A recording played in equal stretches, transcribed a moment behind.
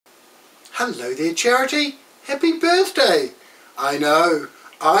Hello there, Charity. Happy birthday. I know,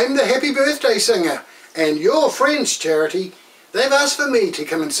 I'm the Happy Birthday Singer, and your friends, Charity, they've asked for me to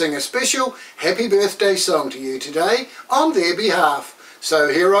come and sing a special happy birthday song to you today on their behalf. So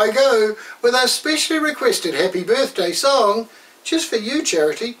here I go with a specially requested happy birthday song just for you,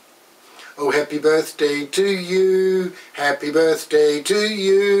 Charity. Oh, happy birthday to you, happy birthday to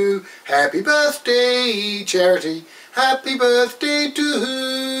you, happy birthday, Charity, happy birthday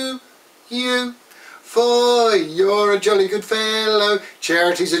to you. For you're a jolly good fellow,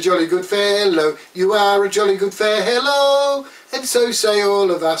 Charity's a jolly good fellow, you are a jolly good fellow, and so say all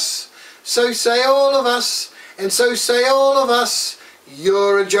of us, so say all of us, and so say all of us.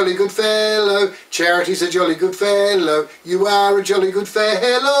 You're a jolly good fellow, Charity's a jolly good fellow, you are a jolly good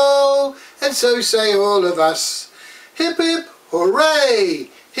fellow, and so say all of us. Hip hip hooray,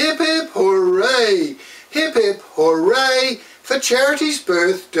 hip hip hooray, hip hip hooray for Charity's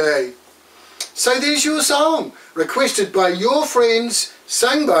birthday. So there's your song, requested by your friends,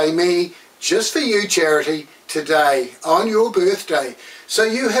 sung by me, just for you, Charity, today on your birthday. So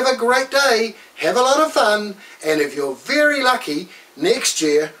you have a great day, have a lot of fun, and if you're very lucky, next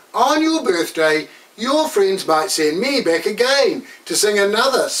year, on your birthday, your friends might send me back again to sing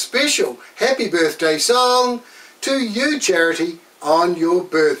another special happy birthday song to you, Charity, on your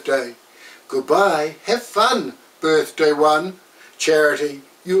birthday. Goodbye, have fun, birthday one. Charity,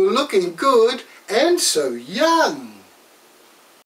 you're looking good and so young.